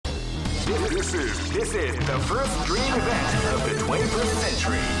This is the first dream event of the 21st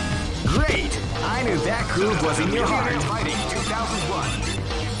century. Great! I knew that groove was in your heart. Fighting 2001.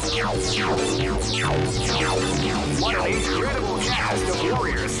 What an incredible cast of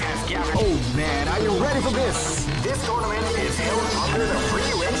warriors has gathered. Oh man, are you ready for this? This tournament is held under the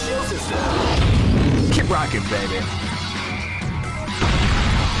free ratio system. Keep rocking, baby.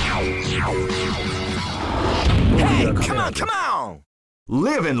 Hey, come on, come on!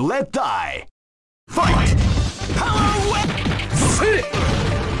 Live and let die. Fight! Power whip! Sit!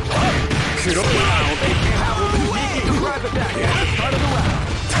 Grab it back at the start of the round.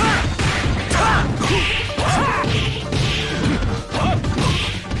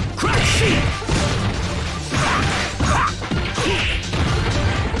 Crash it!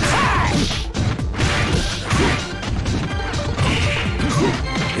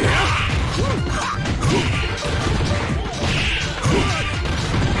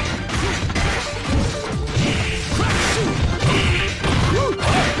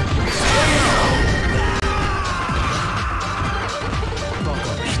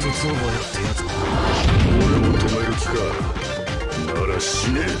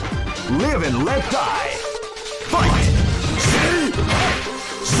 Live and let die. Fight!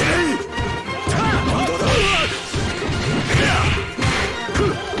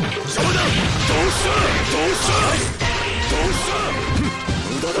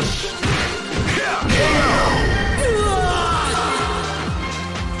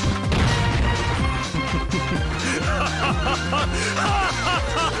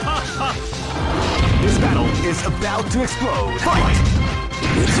 This battle is about to explode. Fight!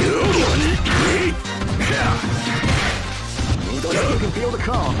 You can feel the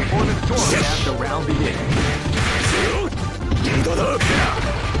calm before the storm as the round begins.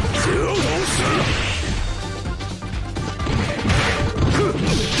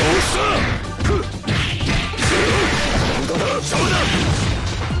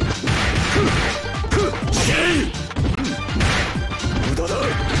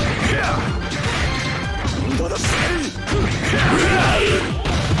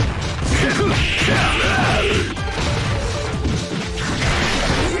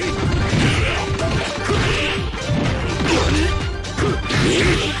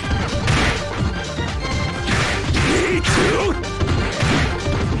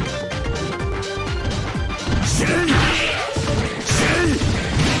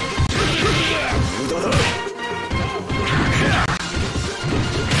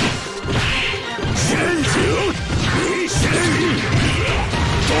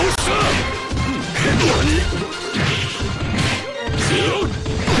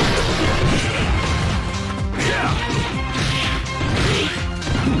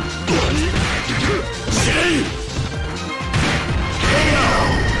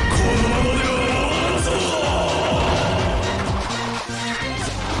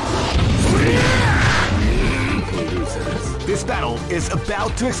 This battle is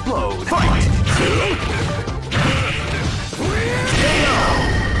about to explode. Fight!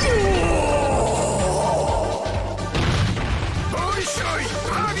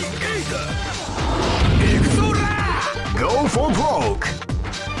 Go for broke.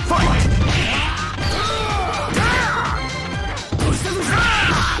 Fight!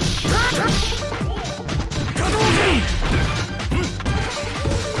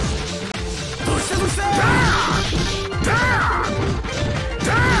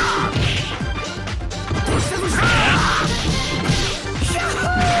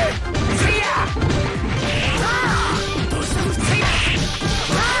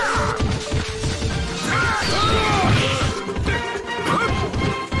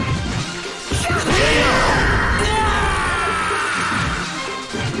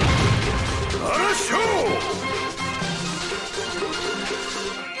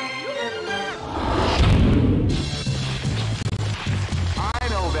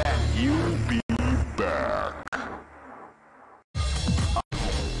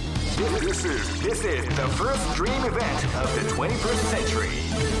 This is the first dream event of the 21st century.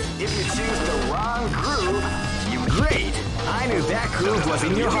 If you choose the wrong groove, you great! I knew that groove was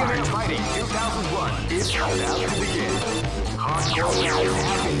in your heart. Fighting 2001 is about to begin. Hardcore fans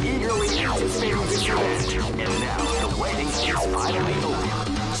have been eagerly anticipating this event, and now the waiting is finally over.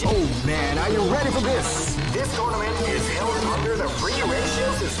 Oh man, are you ready for this? This tournament is held under the free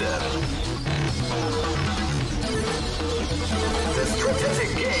ratio system. The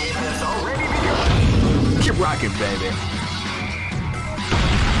strategic game has already begun. Keep rocking, baby.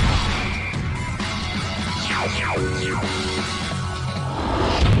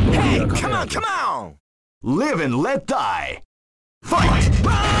 Hey, come on, come on! Live and let die. Fight!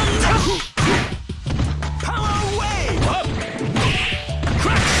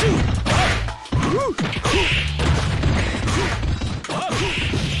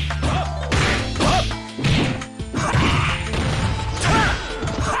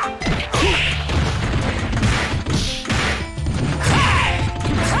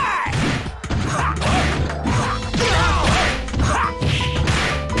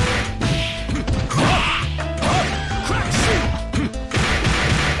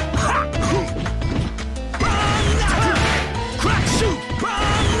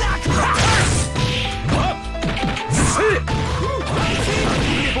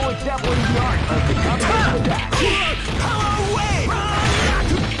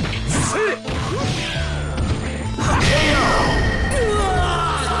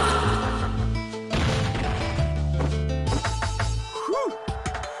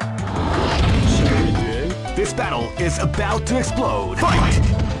 about to explode. Fight!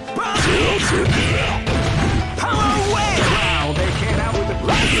 Power wave! Wow, they came out with the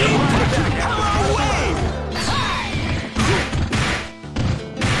power wave!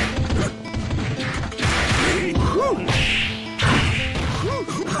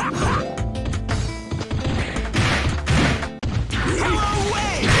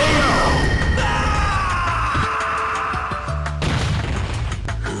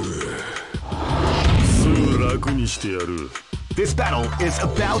 This battle is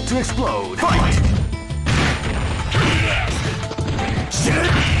about to explode. Fight!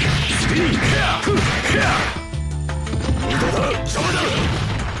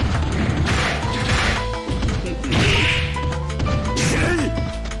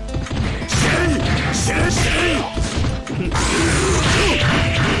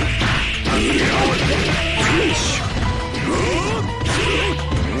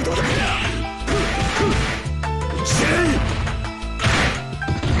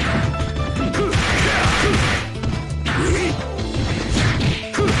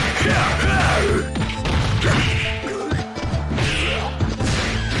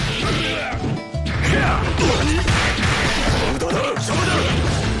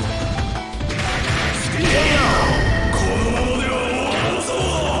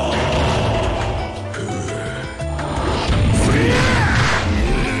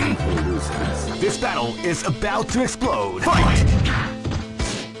 This battle is about to explode. Fight!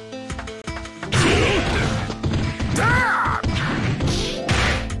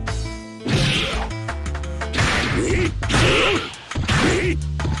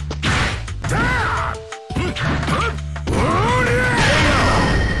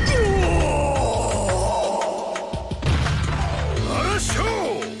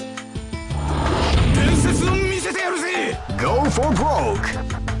 Go for broke.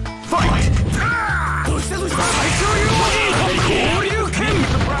 Fight!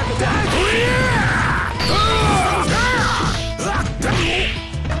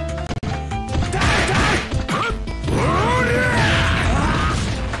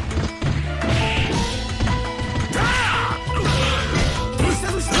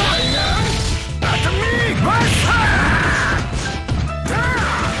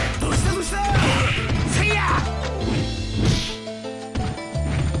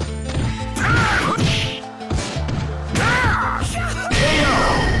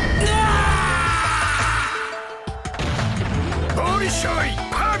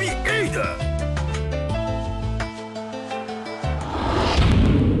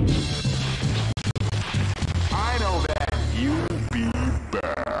 I know that you'll be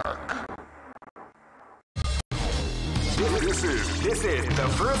back. This is the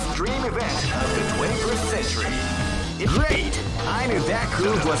first dream event of the 21st century. Great! I knew that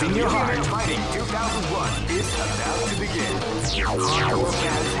groove was in your heart. Fighting 2001 is about to begin. Hardcore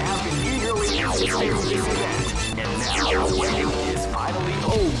fans have been eagerly anticipating this event, and now the waiting is finally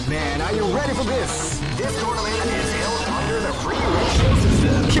over. Oh man, are you ready for this? This tournament is held under the free ratio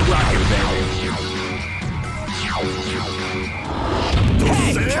system. Keep rocking, baby.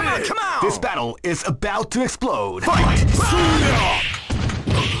 Hey, come on! This battle is about to explode. Fight!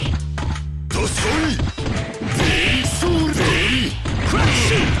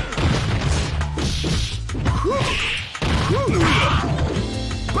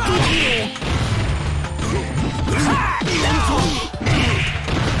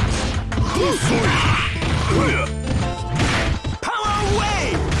 Power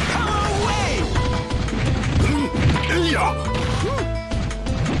wave! Power wave!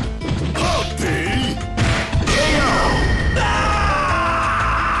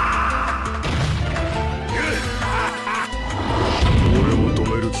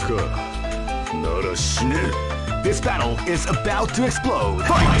 This battle is about to explode.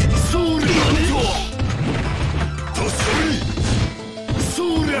 Fight!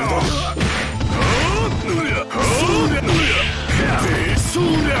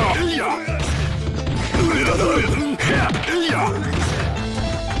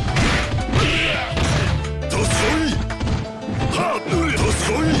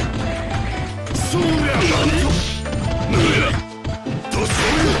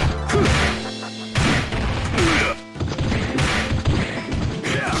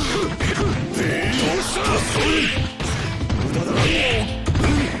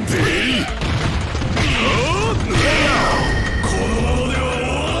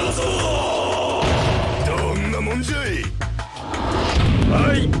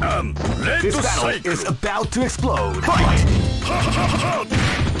 This battle is about to explode. Fight!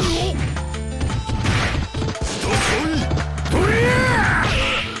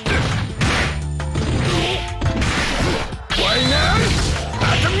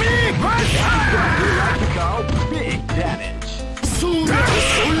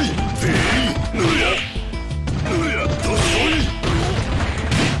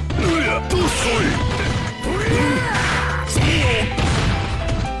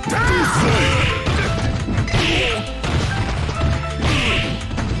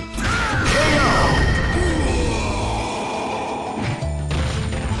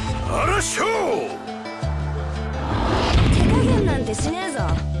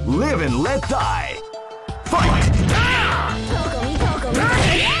 Live and let die. Fight!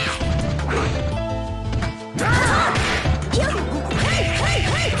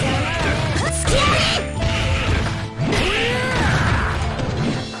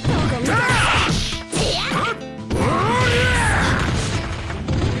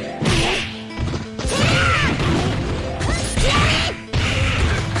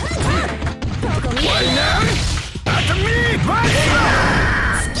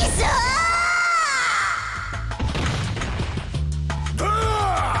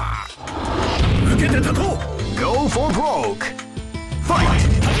 Go for broke. Fight!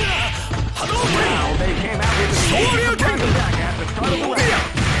 Now they came out with a surprise attack at the start of the round.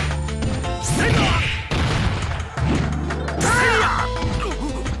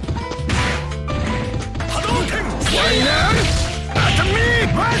 After me!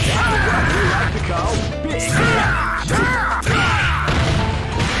 You like to call big.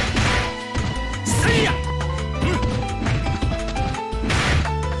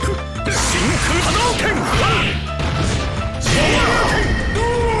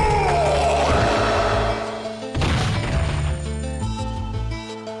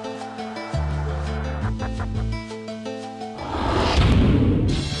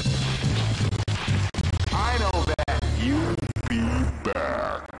 I know that you'll be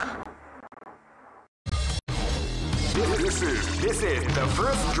back. This is the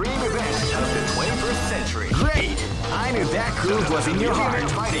first dream event of the 21st century. Great! I knew that groove was in your heart.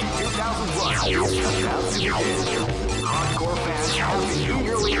 Fighting 2001 about to begin. Hardcore fans have been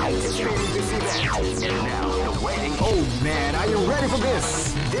eagerly anticipating this event, and now they're waiting. Oh man, are you ready for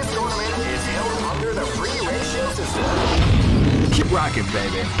this? This tournament is held under the free ratio system. Keep rocking,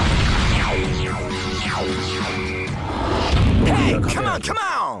 baby. Hey, come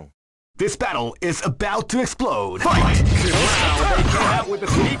on! This battle is about to explode. Fight! Wow, they came out with a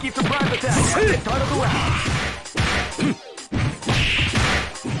sneaky surprise attack at the start of the round.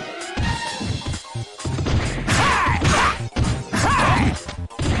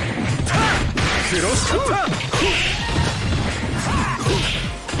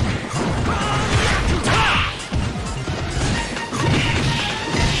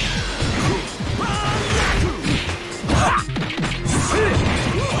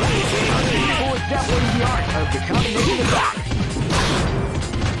 Definitely the art of the combination attack.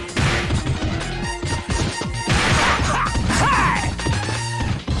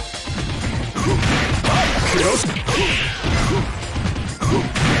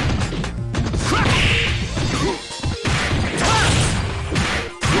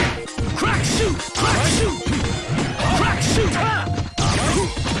 Crack shoot! Crack shoot! Crack shoot!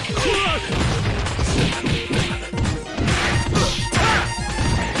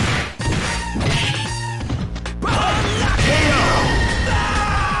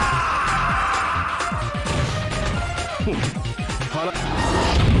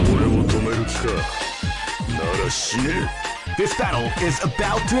 This battle is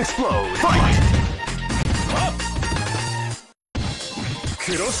about to explode. Fight!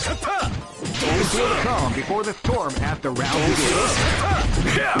 Don't feel the calm before the storm at the round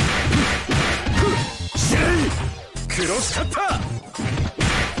begins.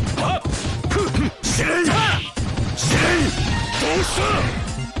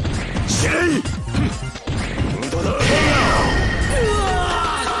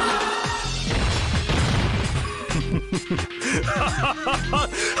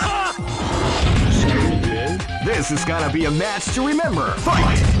 This is gonna be a match to remember.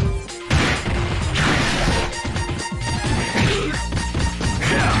 Fight!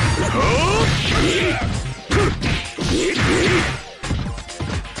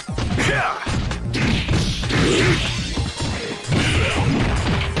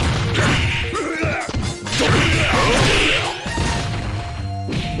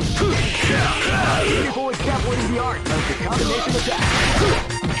 People extrapolating the art of the combination attack.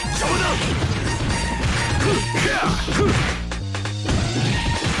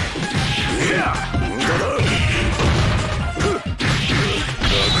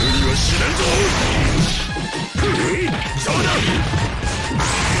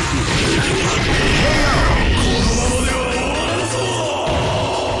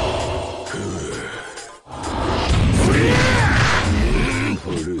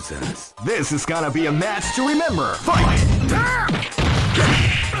 This is gonna be a match to remember. Fight!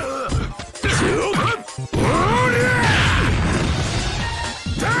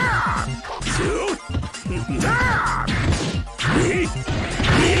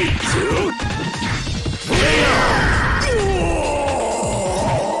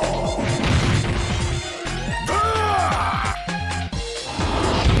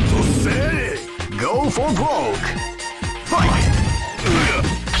 for broke. Fight!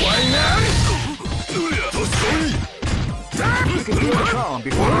 You can feel the calm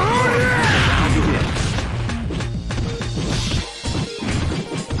before the round begins.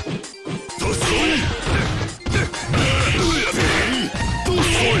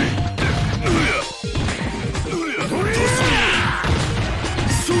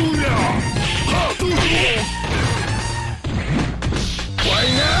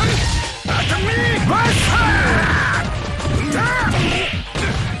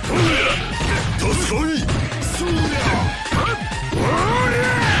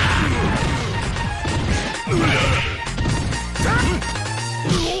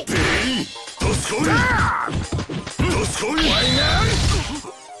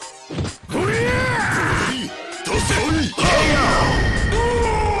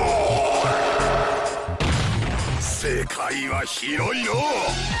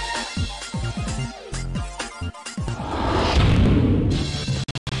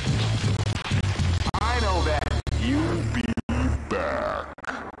 I know that you'll be back.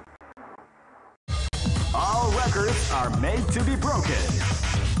 All records are made to be broken.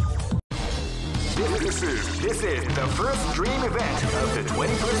 This is the first dream event of the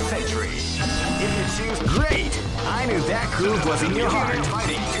 21st century. If you choose great, I knew that groove was in your heart.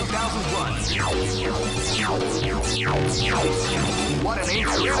 Fighting 2001. What an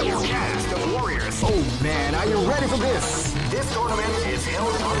incredible cast of warriors. Oh man, are you ready for this? This tournament is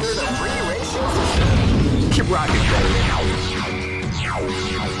held under the free ratio system. Keep rocking, baby.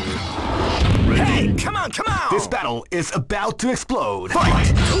 Hey, come on, come on! This battle is about to explode.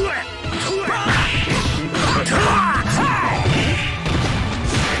 Fight!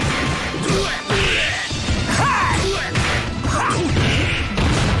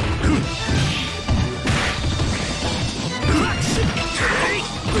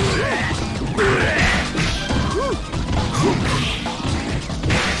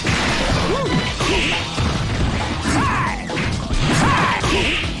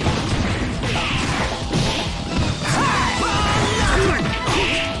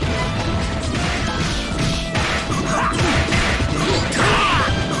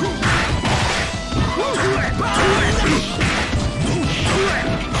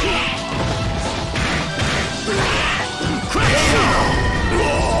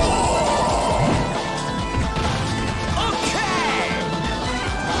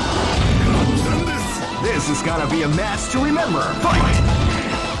 This is gonna be a match to remember. Fight!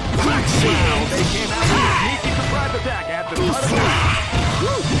 Wow, they came out with a sneaky surprise attack at the front of the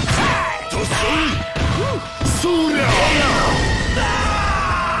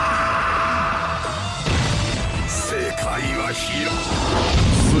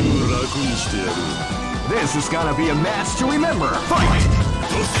This is gonna be a match to remember. Fight!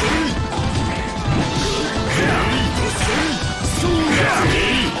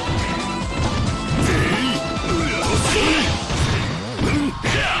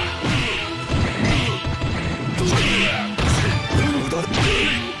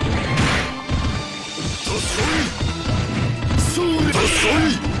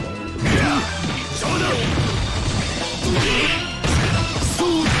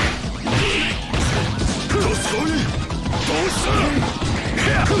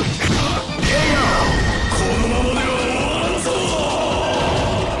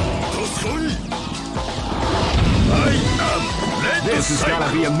 This is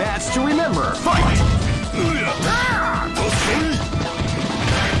gonna be a match to remember. Fight!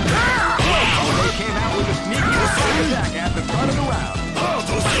 They came out with a sneaky attack at the front of the round.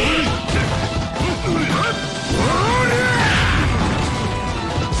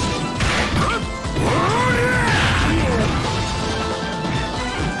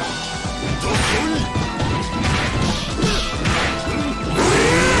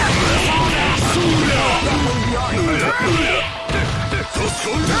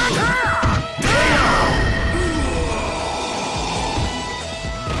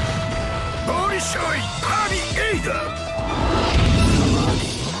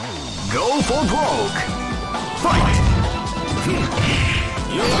 Go for broke. Fight!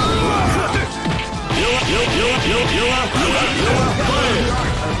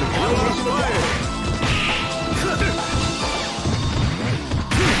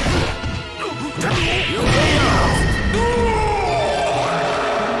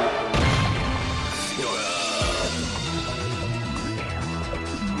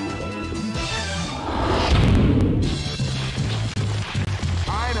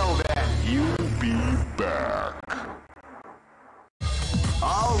 I know that you'll be back.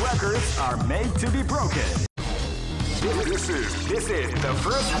 All records are made to be broken. This is the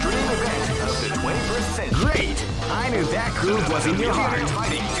first dream event of the 21st century. Great! I knew that groove was in your heart.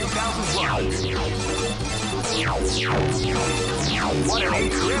 Fighting 2001. What an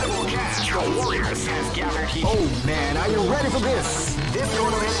incredible cast the Warriors has gathered here. Oh man, are you ready for this? This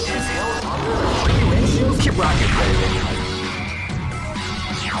tournament is held under the free ratios. Keep rocking, baby.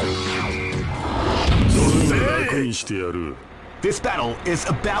 This battle is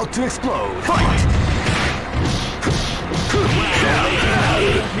about to explode. Fight!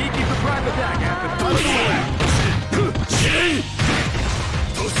 Sneaky surprise attack at the top of the round.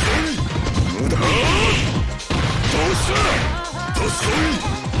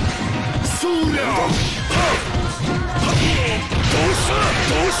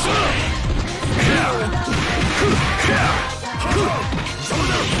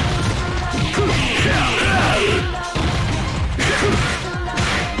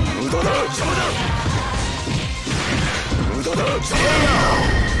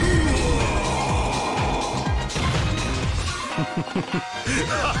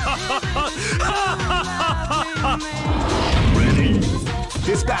 Ready?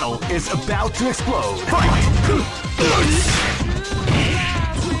 This battle is about to explode. Fight!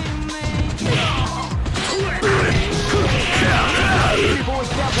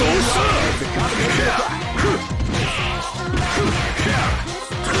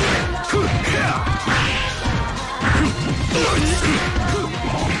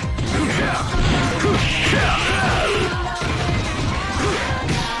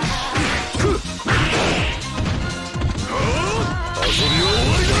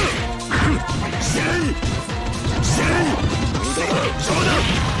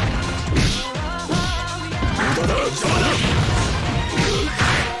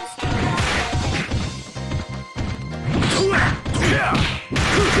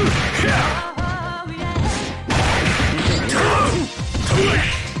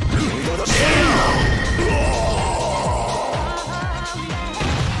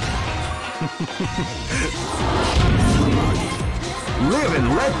 Live and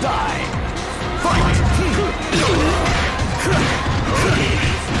let die. Fight!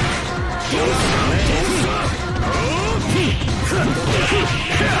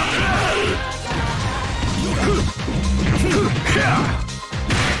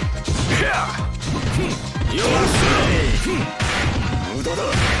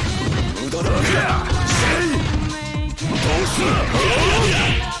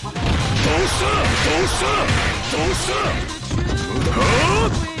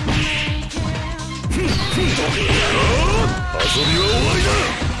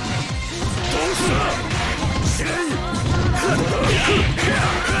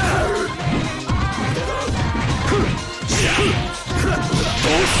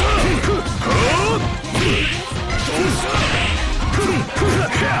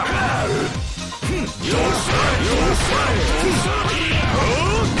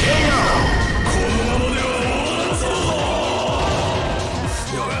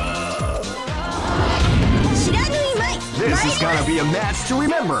 This is gonna be a match to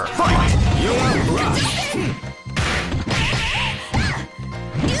remember. Fight!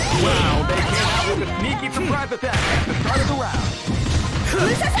 Wow, they came out with a sneaky surprise attack at the start of the round.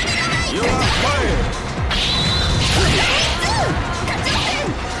 You are fired!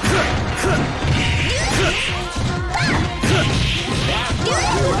 That's what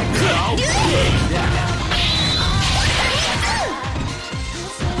you like to call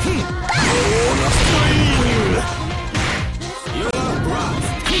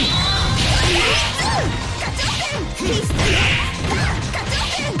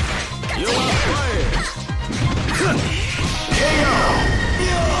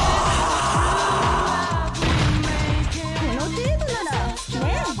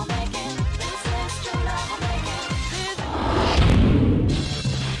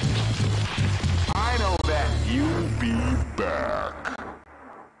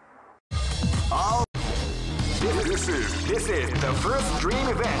This is the first dream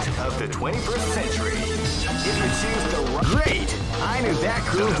event of the 21st century. If you choose the great, I knew that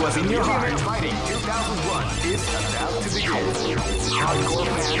groove was in your heart. Fighting 2001 is about to begin. Hardcore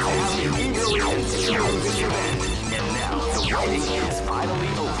fans have been eagerly anticipating this event, and now the waiting is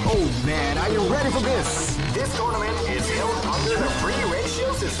finally over. Oh man, are you ready for this? This tournament is held under the free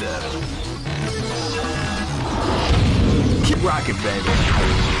ratio system. Keep rocking, baby.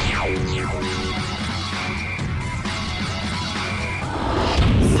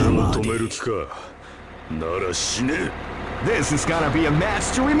 This is gonna be a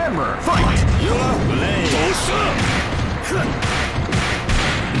match to remember. Fight!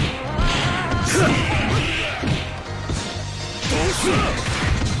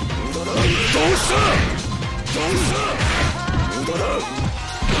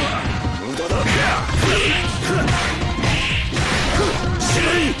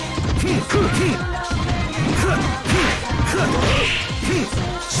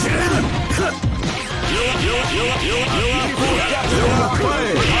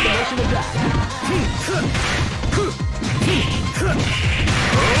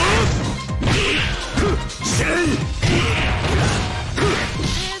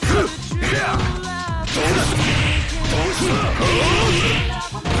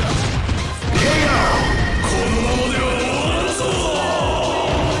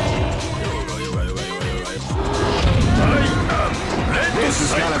 This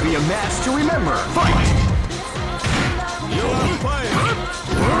is gonna be a match to remember. Fight!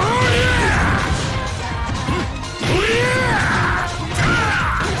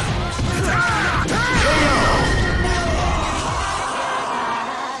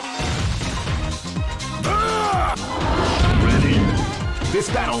 Ready? This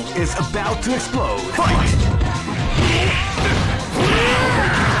battle is about to explode. Fight!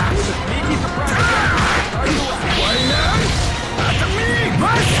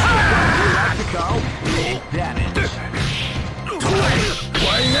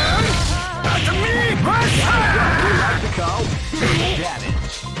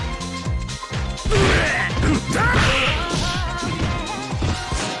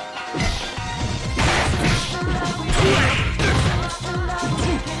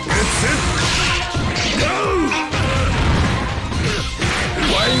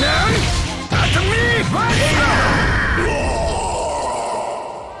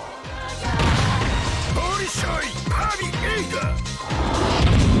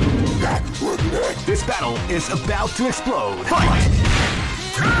 This battle is about to explode. Fight!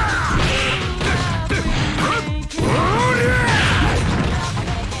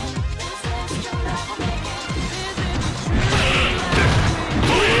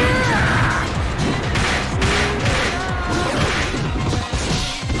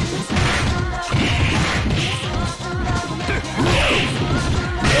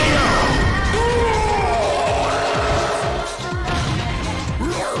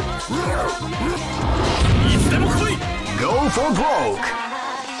 Go for broke!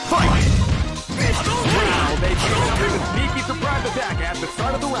 Fight! Wow, they chose a sneaky surprise attack at the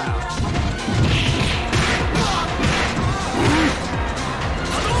start of the round.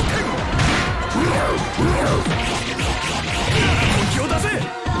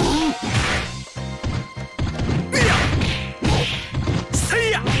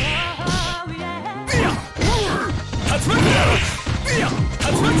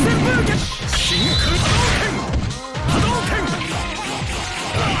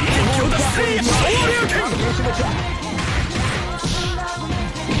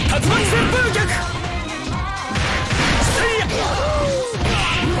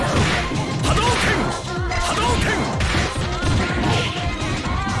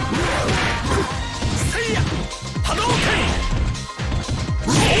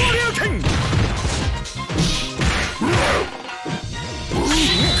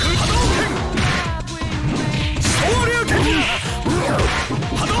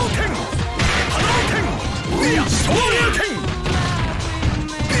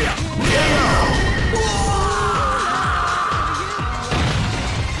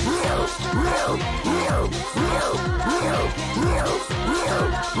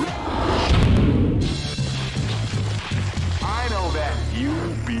 I know that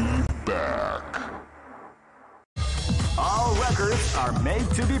you'll be back. All records are made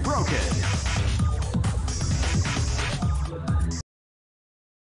to be broken.